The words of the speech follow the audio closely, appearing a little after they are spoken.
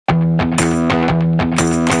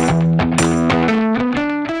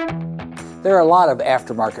There are a lot of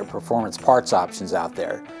aftermarket performance parts options out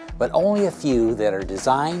there, but only a few that are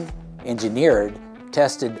designed, engineered,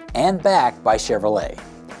 tested, and backed by Chevrolet.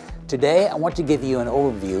 Today, I want to give you an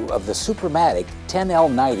overview of the SuperMatic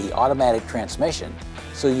 10L90 automatic transmission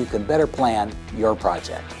so you can better plan your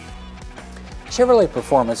project. Chevrolet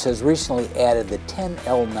Performance has recently added the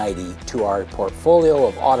 10L90 to our portfolio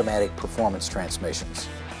of automatic performance transmissions.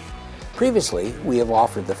 Previously, we have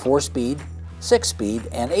offered the 4-speed, 6-speed,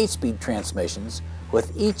 and 8-speed transmissions,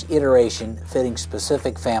 with each iteration fitting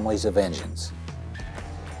specific families of engines.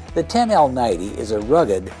 The 10L90 is a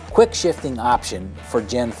rugged, quick-shifting option for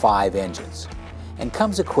Gen 5 engines and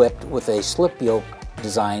comes equipped with a slip-yoke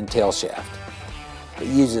design tailshaft. It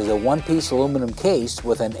uses a one-piece aluminum case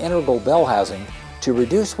with an integral bell housing to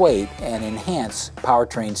reduce weight and enhance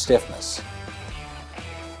powertrain stiffness.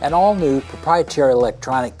 An all-new proprietary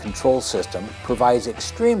electronic control system provides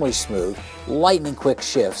extremely smooth, lightning-quick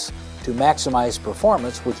shifts to maximize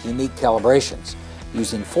performance with unique calibrations,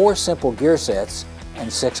 using 4 simple gear sets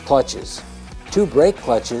and 6 clutches, 2 brake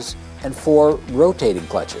clutches, and 4 rotating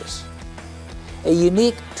clutches. A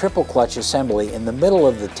unique triple clutch assembly in the middle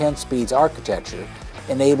of the 10 speeds architecture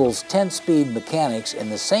enables 10-speed mechanics in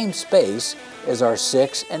the same space as our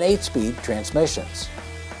 6 and 8-speed transmissions.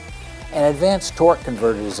 An advanced torque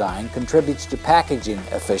converter design contributes to packaging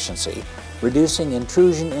efficiency, reducing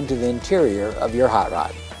intrusion into the interior of your hot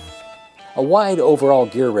rod. A wide overall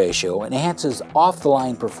gear ratio enhances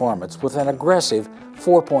off-the-line performance with an aggressive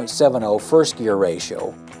 4.70 first gear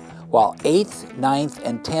ratio, while 8th, 9th,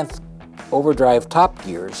 and 10th overdrive top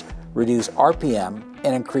gears reduce RPM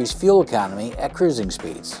and increase fuel economy at cruising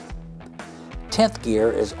speeds. 10th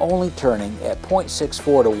gear is only turning at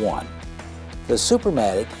 0.64 to 1. The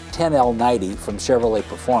SuperMatic 10L90 from Chevrolet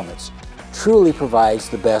Performance truly provides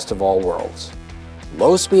the best of all worlds.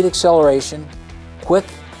 Low speed acceleration, quick,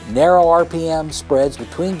 narrow RPM spreads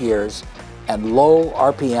between gears, and low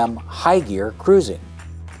RPM high gear cruising.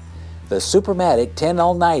 The SuperMatic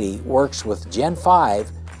 10L90 works with Gen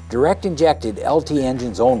 5 direct injected LT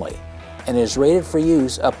engines only and is rated for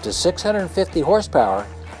use up to 650 horsepower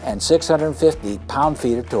and 650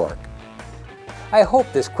 pound-feet of torque. I hope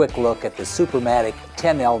this quick look at the SuperMatic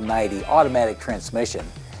 10L90 automatic transmission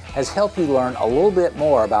has helped you learn a little bit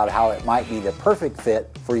more about how it might be the perfect fit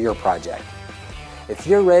for your project. If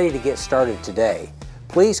you're ready to get started today,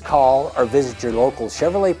 please call or visit your local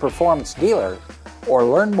Chevrolet Performance dealer or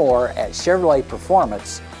learn more at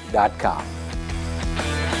ChevroletPerformance.com.